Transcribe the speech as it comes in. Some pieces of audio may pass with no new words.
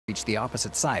reach the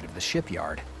opposite side of the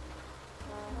shipyard.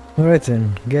 Alright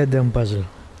then, get them puzzle.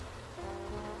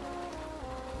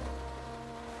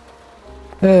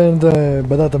 And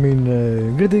by that I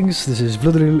mean greetings, this is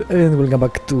Vlodril and welcome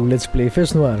back to Let's Play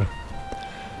face-noir.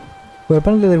 Well,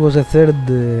 apparently there was a third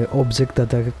object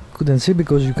that I couldn't see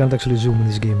because you can't actually zoom in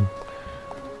this game.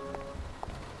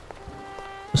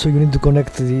 So you need to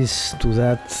connect this to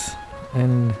that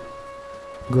and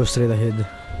go straight ahead.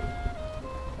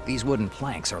 These wooden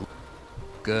planks are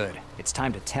good. It's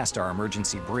time to test our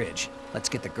emergency bridge. Let's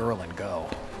get the girl and go.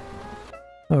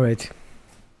 Alright.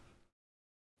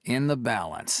 In the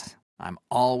balance. I'm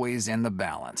always in the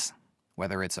balance.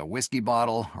 Whether it's a whiskey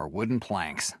bottle or wooden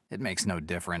planks, it makes no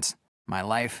difference. My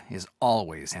life is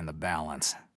always in the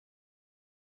balance.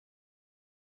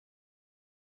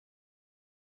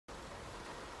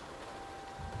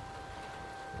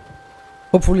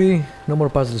 Hopefully, no more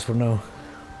puzzles for now.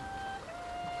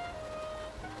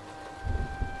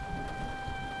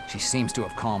 She seems to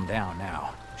have calmed down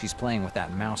now. She's playing with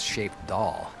that mouse-shaped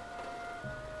doll.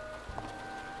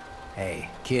 Hey,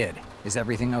 kid, is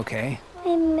everything okay?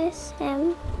 I miss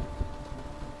him.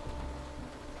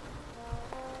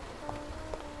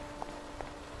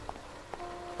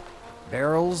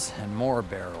 Barrels and more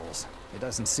barrels. It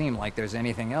doesn't seem like there's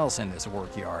anything else in this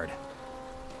workyard.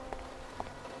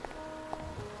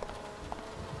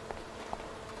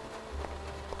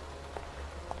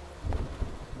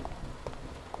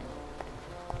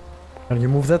 Can you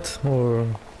move that or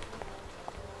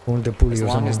won't the pulley or something?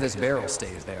 As long as this barrel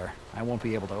stays there, I won't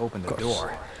be able to open the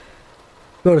door.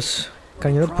 Of course.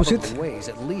 Can you not push it? Probably weighs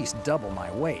at least double my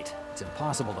weight. It's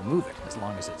impossible to move it as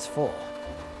long as it's full.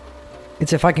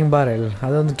 It's a fucking barrel. I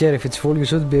don't care if it's full, you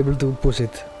should be able to push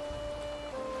it.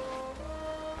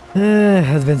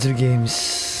 Adventure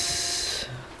games.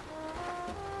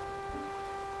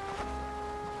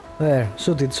 There,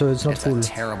 shoot it so it's not full. It's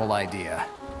a terrible idea.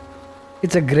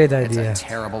 It's a great idea. It's a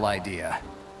terrible idea.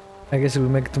 I guess it will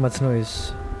make too much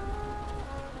noise.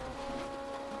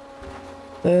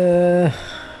 Can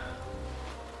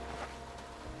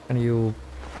you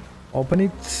open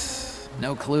it?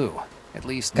 No clue. At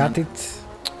least Got it.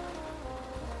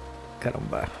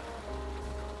 Caramba.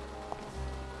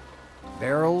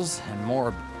 Barrels and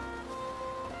more.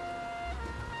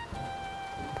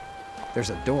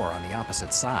 There's a door on the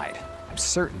opposite side. I'm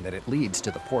certain that it leads to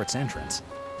the port's entrance.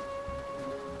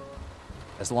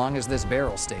 As long as this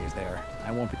barrel stays there,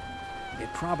 I won't be...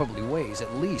 It probably weighs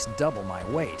at least double my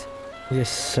weight.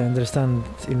 Yes, I understand.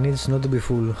 It needs not to be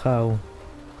full. How?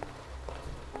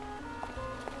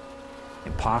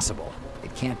 Impossible.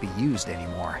 It can't be used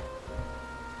anymore.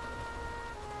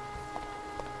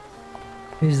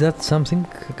 Is that something?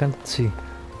 I can't see.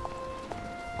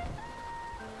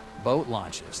 Boat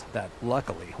launches that,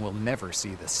 luckily, will never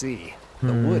see the sea.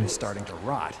 The wood is starting to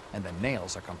rot, and the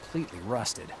nails are completely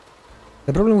rusted.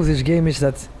 The problem with this game is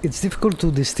that it's difficult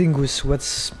to distinguish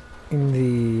what's in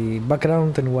the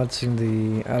background and what's in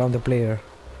the around the player,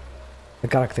 the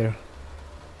character,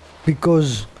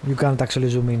 because you can't actually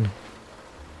zoom in.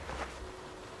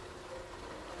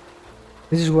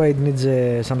 This is why it needs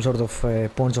some sort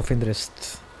of points of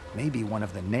interest. Maybe one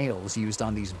of the nails used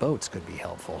on these boats could be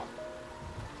helpful.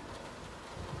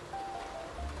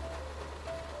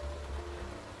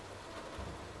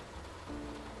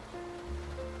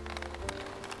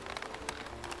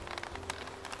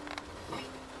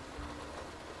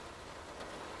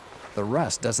 The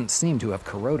rust doesn't seem to have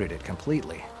corroded it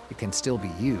completely. It can still be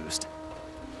used.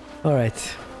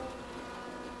 Alright.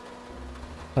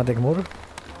 I'll take more.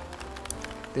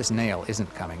 This nail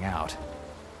isn't coming out.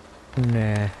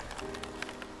 Nah.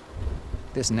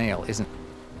 This nail isn't...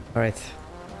 Alright.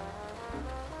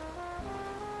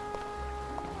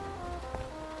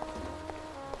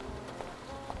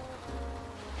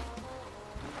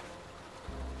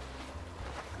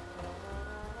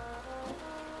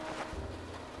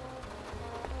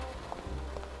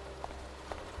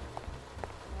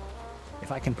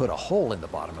 If I can put a hole in the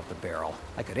bottom of the barrel,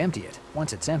 I could empty it.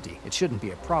 Once it's empty, it shouldn't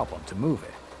be a problem to move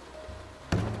it.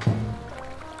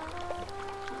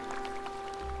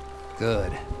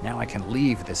 Good. Now I can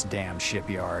leave this damn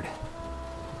shipyard.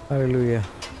 Hallelujah.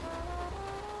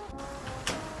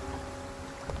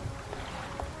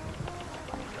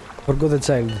 Forgot the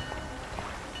child.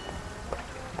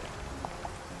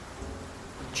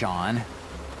 John?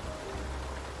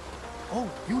 Oh,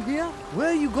 you here?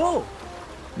 Where you go?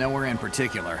 Nowhere in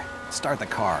particular. Start the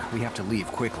car. We have to leave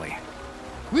quickly.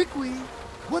 Quickly?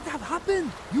 What have happened?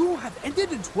 You have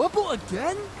ended in trouble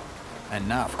again?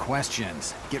 Enough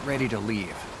questions. Get ready to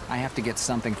leave. I have to get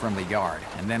something from the yard,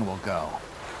 and then we'll go.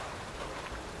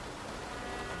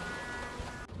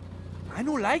 I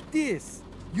don't like this.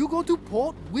 You go to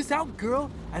port without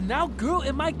girl, and now girl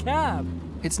in my cab.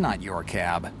 It's not your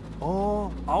cab.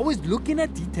 Oh, always looking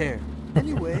at detail.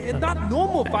 Anyway, it's not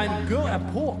normal finding girl at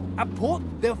port. At port,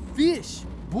 they're fish,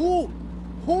 bull,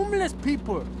 homeless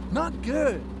people, not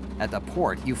good. At the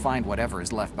port, you find whatever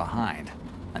is left behind.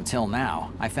 Until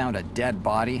now, I found a dead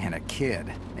body and a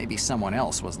kid. Maybe someone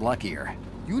else was luckier.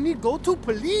 You need go to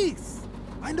police.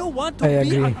 I don't want to I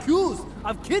be agree. accused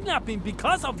of kidnapping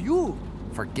because of you.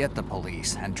 Forget the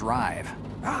police and drive.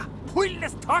 Ah,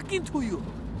 pointless talking to you.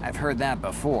 I've heard that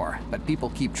before, but people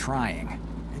keep trying.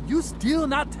 And you still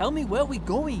not tell me where we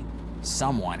going.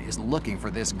 Someone is looking for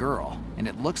this girl, and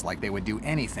it looks like they would do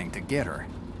anything to get her.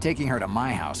 Taking her to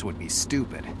my house would be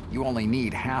stupid. You only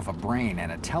need half a brain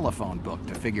and a telephone book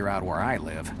to figure out where I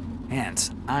live. Hence,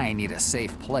 I need a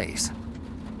safe place.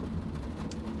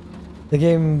 The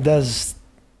game does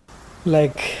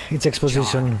like its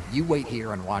exposition. John, you wait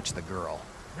here and watch the girl.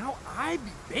 Now I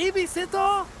be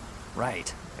babysitter?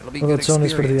 Right. It'll be Oh, good that song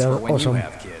is pretty experience for when awesome. you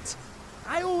have kids.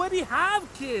 I already have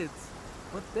kids,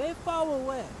 but they're far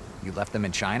away. You left them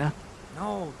in China?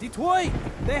 No, Detroit.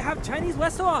 They have Chinese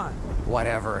restaurant.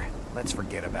 Whatever. Let's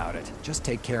forget about it. Just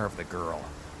take care of the girl.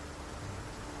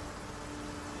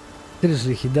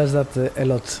 Seriously, he does that a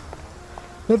lot.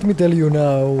 Let me tell you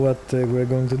now what we're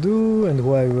going to do and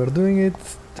why we're doing it,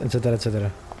 etc,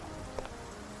 etc.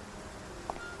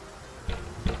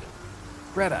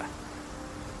 Greta.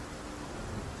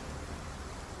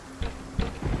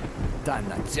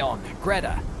 Dannazione.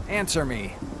 Greta, answer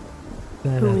me.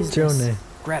 Who is this?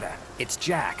 Greta, it's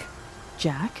Jack.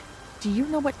 Jack? Do you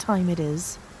know what time it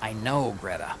is? I know,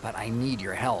 Greta, but I need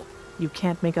your help. You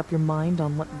can't make up your mind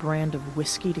on what brand of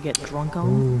whiskey to get drunk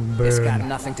on? Ooh, It's got burn.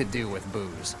 nothing to do with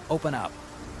booze. Open up.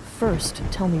 First,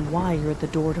 tell me why you're at the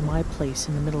door to my place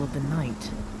in the middle of the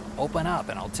night. Open up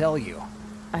and I'll tell you.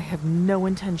 I have no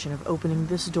intention of opening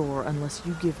this door unless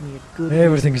you give me a good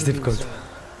Everything is reason to do difficult.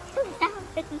 so.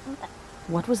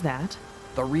 What was that?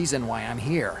 The reason why I'm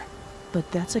here. But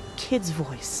that's a kid's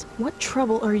voice. What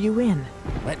trouble are you in?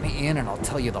 Let me in and I'll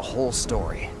tell you the whole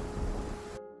story.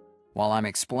 While I'm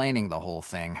explaining the whole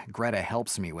thing, Greta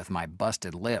helps me with my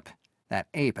busted lip. That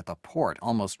ape at the port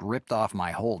almost ripped off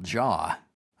my whole jaw.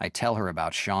 I tell her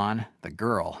about Sean, the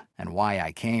girl, and why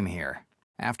I came here.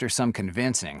 After some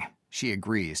convincing, she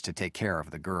agrees to take care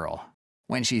of the girl.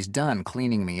 When she's done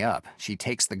cleaning me up, she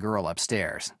takes the girl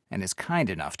upstairs and is kind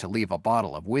enough to leave a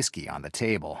bottle of whiskey on the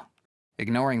table.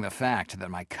 Ignoring the fact that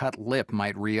my cut lip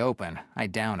might reopen, I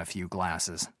down a few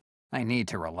glasses. I need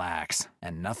to relax,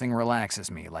 and nothing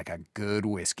relaxes me like a good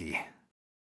whiskey.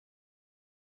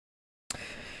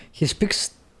 He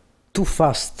speaks too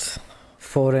fast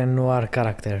for a noir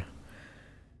character.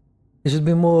 He should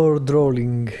be more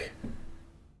drolling.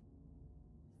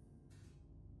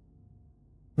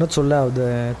 Not so loud,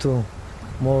 too.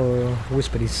 More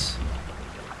whisperies.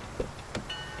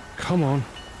 Come on.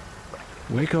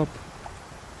 Wake up.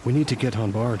 We need to get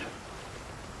on board.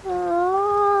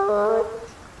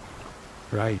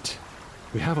 Right.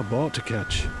 We have a boat to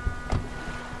catch.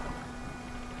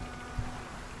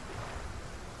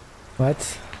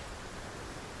 What?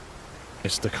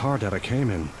 It's the car that I came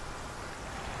in.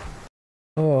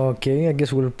 Oh, okay. I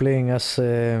guess we're playing as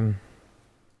Son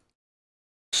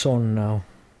now.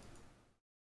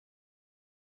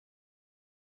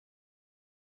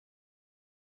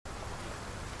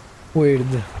 Weird.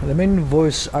 The main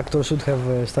voice actor should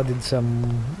have studied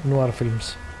some noir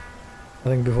films. I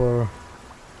think before.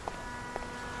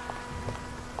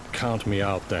 Count me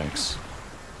out, thanks.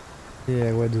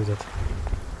 Yeah, why do that?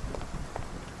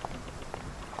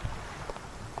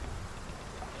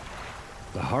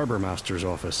 The Harbour Master's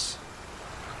office.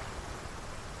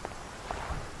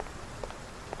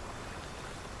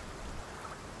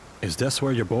 Is this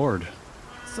where you're bored?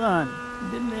 Son,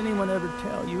 didn't anyone ever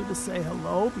tell you to say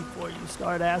hello before you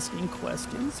start asking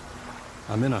questions?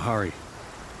 I'm in a hurry.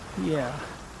 Yeah,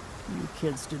 you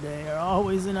kids today are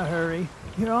always in a hurry.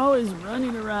 You're always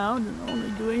running around and only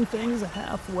doing things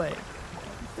halfway.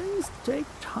 Things take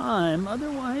time,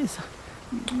 otherwise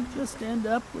you just end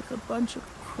up with a bunch of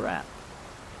crap.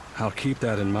 I'll keep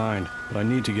that in mind, but I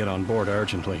need to get on board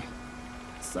urgently.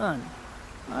 Son,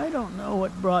 I don't know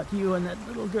what brought you and that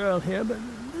little girl here, but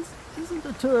this isn't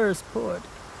a tourist port.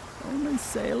 Only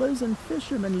sailors and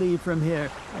fishermen leave from here,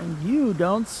 and you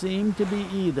don't seem to be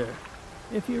either.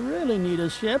 If you really need a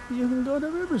ship, you can go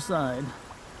to Riverside.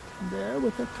 There,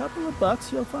 with a couple of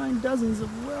bucks, you'll find dozens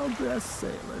of well-dressed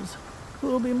sailors who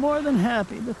will be more than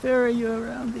happy to ferry you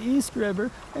around the East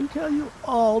River and tell you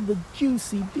all the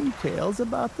juicy details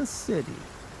about the city.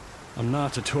 I'm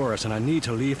not a tourist and I need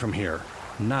to leave from here.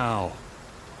 Now.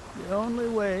 The only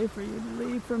way for you to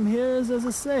leave from here is as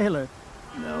a sailor.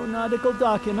 No nautical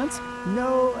documents,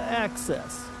 no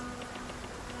access.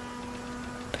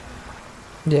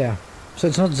 Yeah, so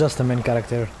it's not just the main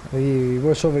character. The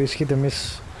voiceover is hit and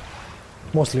miss,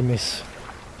 mostly miss.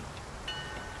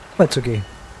 But it's okay.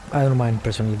 I don't mind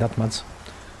personally that much.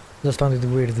 Just found it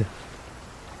weird.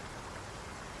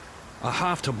 I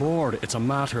have to board. It's a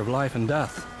matter of life and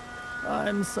death.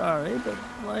 I'm sorry, but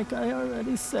like I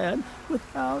already said,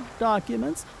 without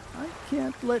documents, I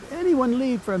can't let anyone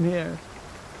leave from here.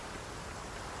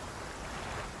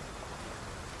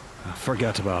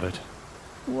 Forget about it.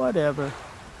 Whatever.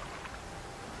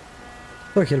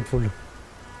 So helpful.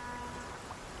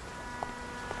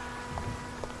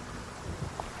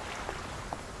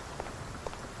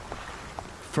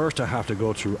 First, I have to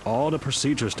go through all the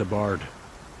procedures to board.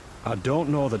 I don't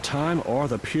know the time or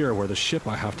the pier where the ship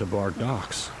I have to board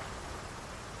docks.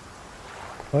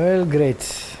 Well, great.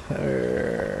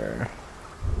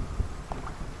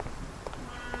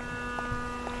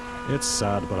 It's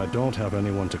sad, but I don't have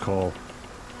anyone to call.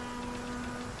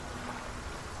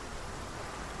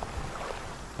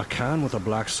 A can with a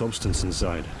black substance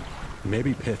inside.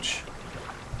 Maybe pitch.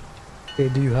 Okay,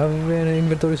 do you have an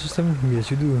inventory system?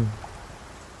 Yes, you do.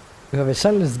 You have a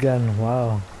silenced gun.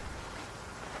 Wow.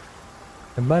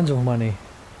 A bunch of money.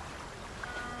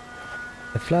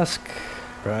 A flask.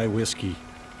 Rye whiskey.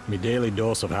 Me daily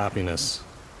dose of happiness.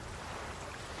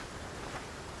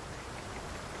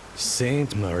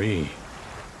 Saint Marie.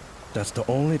 That's the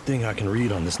only thing I can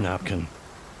read on this napkin.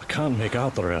 I can't make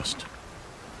out the rest.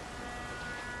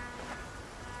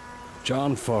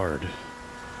 John Ford.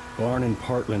 Born in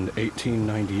Portland,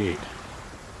 1898.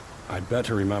 I'd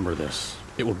better remember this.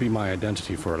 It will be my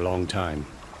identity for a long time.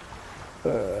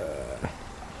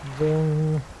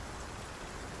 John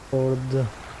Ford.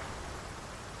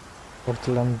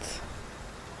 Portland.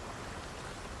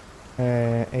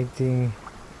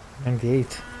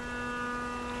 1898.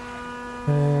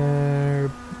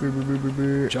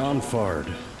 John Ford.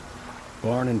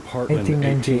 Born in Portland,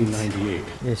 1898.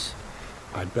 Yes.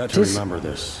 I'd better remember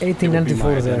this. 1894 it will be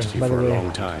my there, identity by the for a way.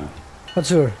 long time. Not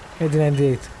sure.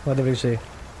 1898. Whatever you say.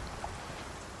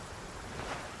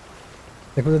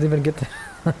 I couldn't even get...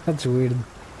 That's weird.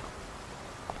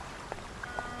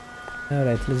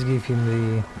 Alright, let's give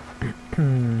him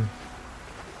the...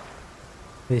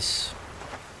 this.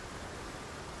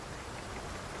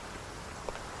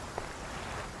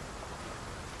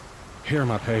 Here are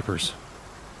my papers.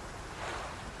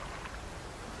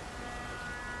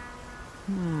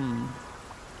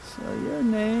 So your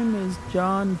name is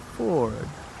John Ford.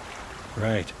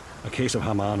 Right. A case of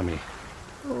homonymity.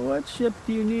 What ship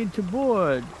do you need to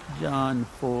board, John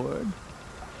Ford?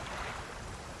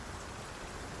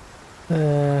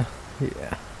 Yeah.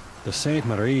 The Saint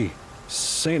Marie.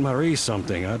 Saint Marie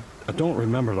something. I don't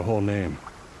remember the whole name.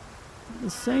 The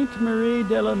Sainte Marie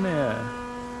de la Mer.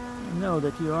 I know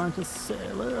that you aren't a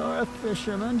sailor or a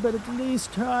fisherman, but at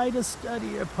least try to study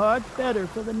your part better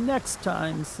for the next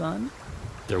time, son.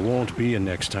 There won't be a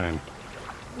next time.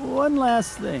 One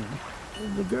last thing.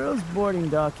 The girl's boarding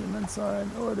documents are in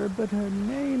order, but her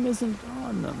name isn't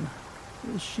on them.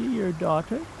 Is she your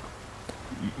daughter?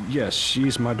 Yes,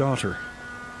 she's my daughter.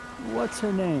 What's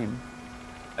her name?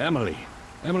 Emily.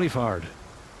 Emily Ford.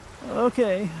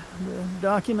 Okay, the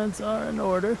documents are in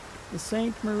order. The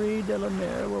Sainte Marie de la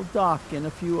Mer will dock in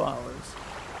a few hours.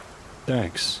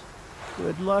 Thanks.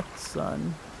 Good luck,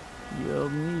 son. You'll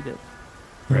need it.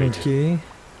 Right. Okay.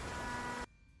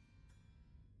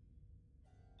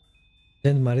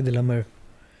 Saint Marie de la Mer.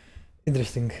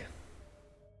 Interesting.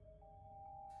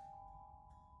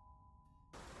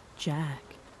 Jack.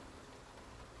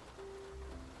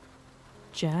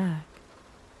 Jack.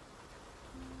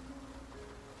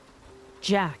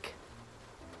 Jack.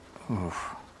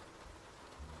 Oof.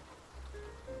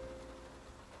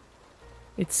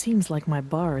 It seems like my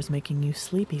bar is making you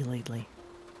sleepy lately.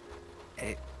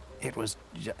 It was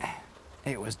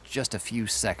just a few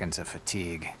seconds of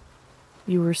fatigue.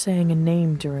 You were saying a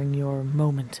name during your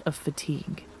moment of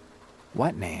fatigue.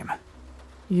 What name?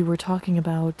 You were talking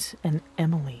about an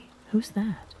Emily. Who's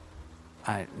that?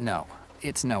 No,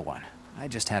 it's no one. I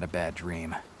just had a bad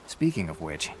dream. Speaking of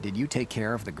which, did you take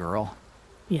care of the girl?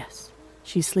 Yes.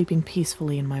 She's sleeping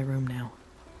peacefully in my room now.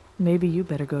 Maybe you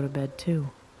better go to bed too.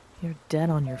 You're dead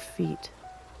on your feet.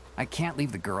 I can't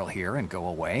leave the girl here and go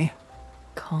away.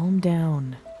 Calm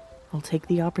down. I'll take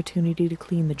the opportunity to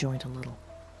clean the joint a little.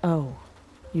 Oh,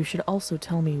 you should also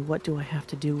tell me what do I have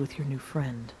to do with your new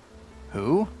friend.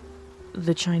 Who?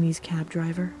 The Chinese cab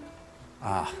driver?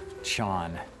 Ah,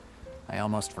 Sean. I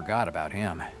almost forgot about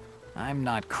him. I'm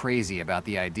not crazy about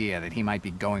the idea that he might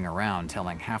be going around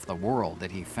telling half the world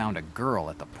that he found a girl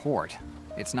at the port.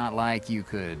 It's not like you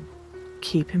could...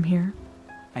 Keep him here?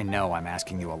 I know I'm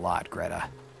asking you a lot, Greta.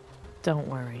 Don't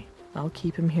worry. I'll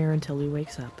keep him here until he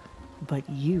wakes up. But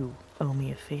you owe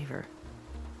me a favor.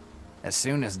 As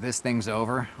soon as this thing's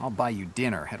over, I'll buy you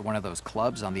dinner at one of those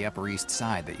clubs on the Upper East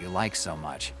Side that you like so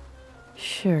much.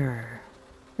 Sure.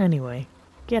 Anyway,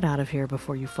 get out of here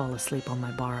before you fall asleep on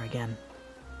my bar again.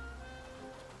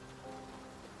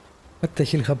 What the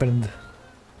hell happened?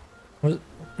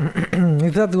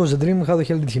 If that was a dream, how the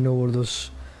hell did he know all those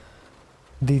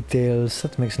details?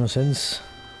 That makes no sense.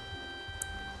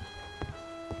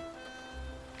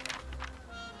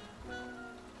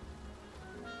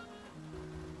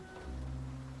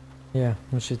 Yeah,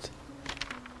 no shit.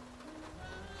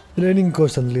 Raining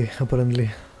constantly, apparently.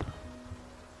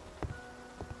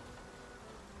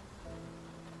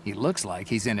 He looks like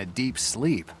he's in a deep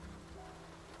sleep.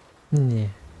 Yeah.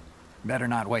 Better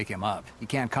not wake him up. He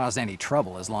can't cause any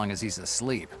trouble as long as he's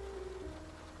asleep.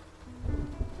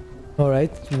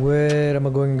 Alright, where am I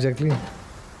going exactly?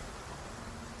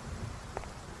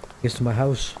 Guess to my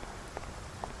house.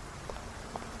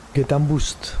 Get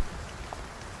ambushed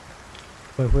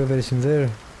by whoever is in there.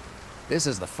 This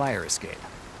is the fire escape.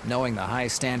 Knowing the high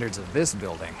standards of this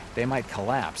building, they might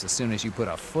collapse as soon as you put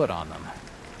a foot on them.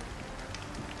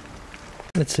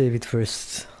 Let's save it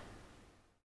first.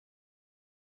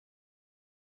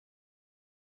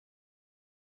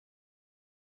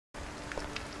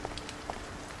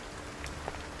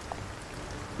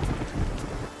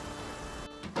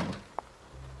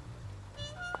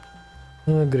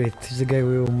 Oh great, he's the guy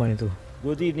we owe money to.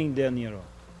 Good evening, Del Nero.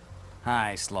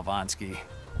 Hi, Slavansky.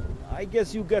 I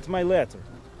guess you got my letter.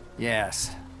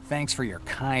 Yes, thanks for your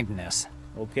kindness.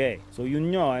 Okay, so you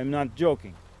know I'm not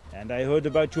joking. And I heard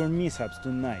about your mishaps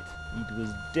tonight. It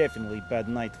was definitely a bad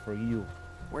night for you.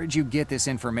 Where'd you get this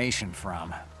information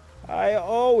from? I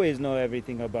always know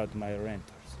everything about my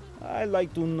renters. I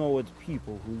like to know what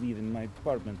people who live in my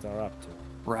apartment are up to.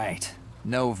 Right.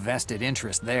 No vested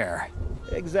interest there.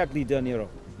 Exactly, Del Nero.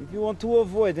 If you want to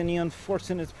avoid any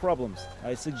unfortunate problems,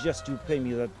 I suggest you pay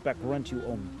me that back rent you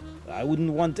owe me. I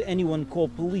wouldn't want anyone call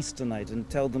police tonight and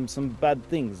tell them some bad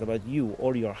things about you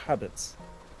or your habits.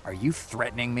 Are you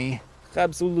threatening me?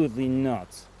 Absolutely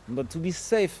not. But to be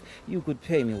safe, you could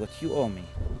pay me what you owe me.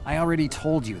 I already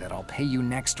told you that I'll pay you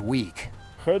next week.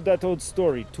 Heard that old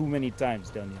story too many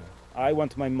times, Del Nero. I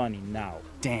want my money now.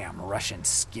 Damn Russian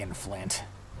skinflint.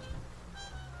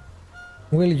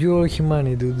 Well, you owe him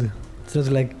money, dude. It's not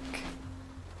like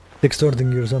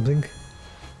extorting you or something.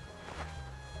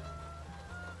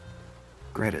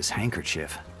 Greta's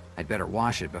handkerchief. I'd better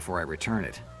wash it before I return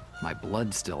it. My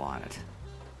blood's still on it.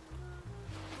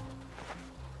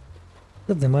 Is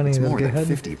that the money It's that more guy than had?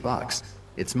 $50.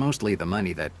 It's mostly the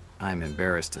money that, I'm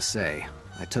embarrassed to say,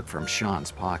 I took from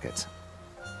Sean's pockets.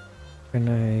 Can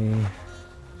I...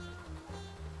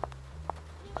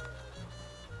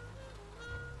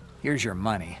 Here's your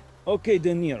money. Okay,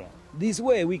 De Niro. This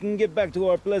way we can get back to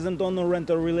our pleasant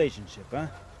owner-renter relationship, huh?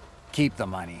 Keep the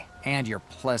money, and your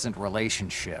pleasant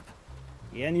relationship.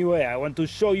 Anyway, I want to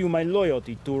show you my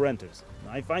loyalty to renters.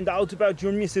 I find out about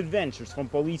your misadventures from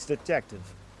police detective.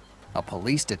 A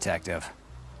police detective?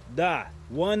 Da,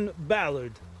 one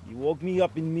Ballard. He woke me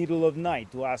up in middle of night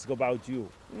to ask about you.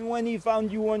 And when he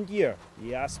found you weren't here,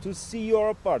 he asked to see your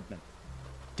apartment.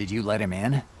 Did you let him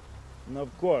in? And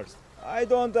of course, I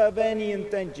don't have any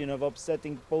intention of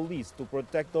upsetting police to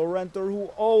protect a renter who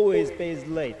always pays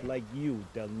late like you,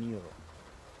 Del Nero.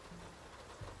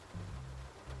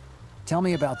 Tell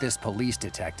me about this police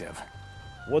detective.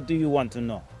 What do you want to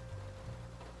know?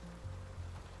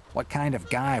 What kind of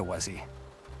guy was he?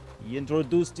 He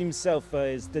introduced himself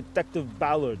as Detective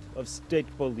Ballard of State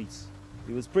Police.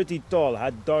 He was pretty tall,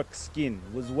 had dark skin,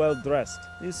 was well dressed.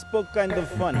 He spoke kind of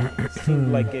funny,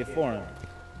 seemed like a foreigner.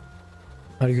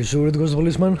 Are you sure it was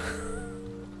policeman?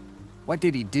 What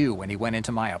did he do when he went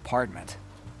into my apartment?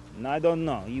 I don't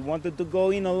know. He wanted to go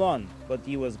in alone, but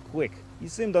he was quick. He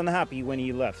seemed unhappy when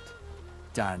he left.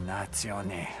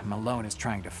 Dannazione. Malone is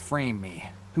trying to frame me.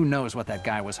 Who knows what that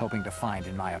guy was hoping to find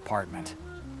in my apartment?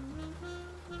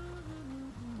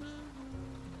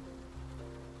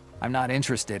 I'm not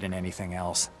interested in anything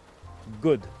else.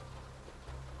 Good.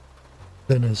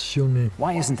 Dannazione.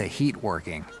 Why isn't the heat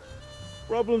working?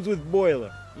 Problems with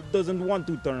boiler. It doesn't want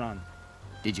to turn on.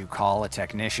 Did you call a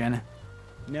technician?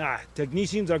 Nah,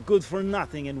 technicians are good for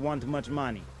nothing and want much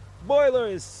money. Boiler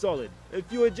is solid. A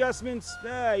few adjustments,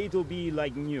 it'll be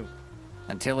like new.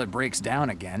 Until it breaks down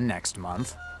again next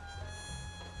month.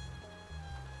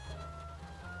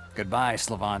 Goodbye,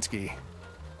 Slavansky.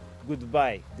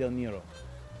 Goodbye, Del Nero.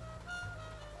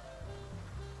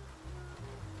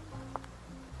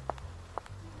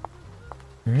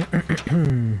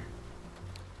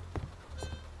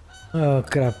 Oh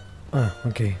crap. Ah,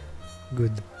 okay.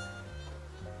 Good.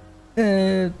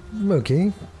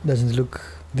 Okay. Doesn't look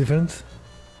different.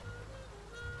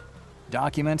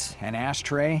 Document, an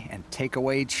ashtray, and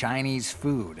takeaway Chinese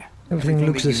food. Everything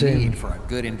looks that the you same. need for a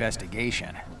good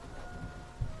investigation.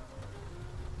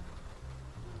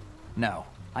 No,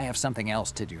 I have something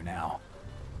else to do now.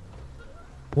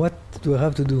 What do I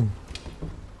have to do?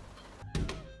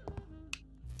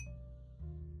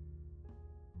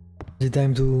 Is it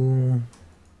time to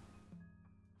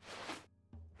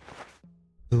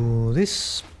do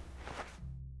this?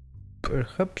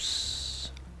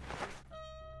 Perhaps.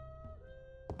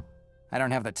 I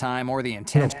don't have the time or the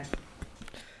intent.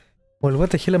 Well,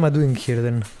 what the hell am I doing here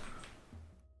then?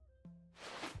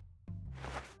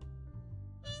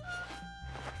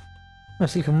 I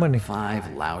still have money.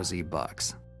 5 lousy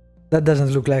bucks. That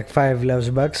doesn't look like 5 lousy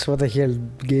bucks. What the hell,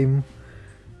 game?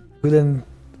 Couldn't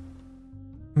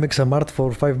make some art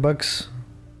for 5 bucks?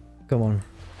 Come on.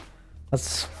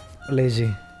 That's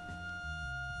lazy.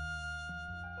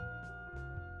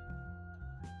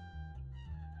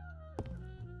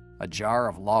 A jar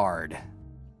of lard.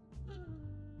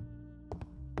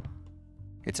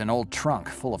 It's an old trunk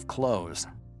full of clothes.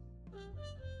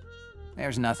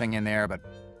 There's nothing in there, but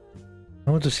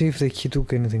I want to see if he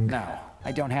took anything. no,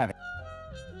 I don't have it.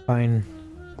 Fine.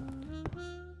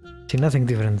 See, nothing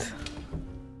different.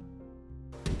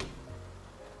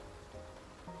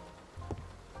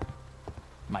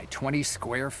 My 20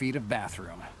 square feet of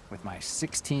bathroom with my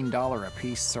 $16 a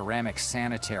piece ceramic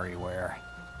sanitary ware.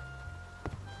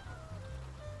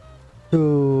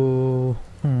 So,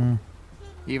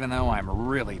 Even though I'm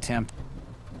really tempted.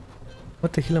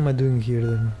 what the hell am I doing here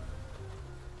then?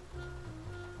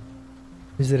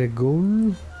 Is there a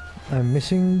goal I'm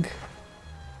missing?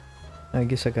 I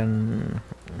guess I can...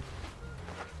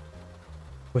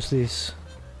 What's this?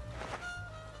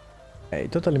 I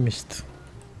totally missed.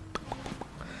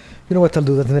 You know what, I'll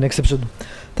do that in the next episode.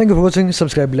 Thank you for watching,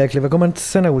 subscribe, like, leave a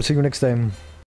comment, and I will see you next time.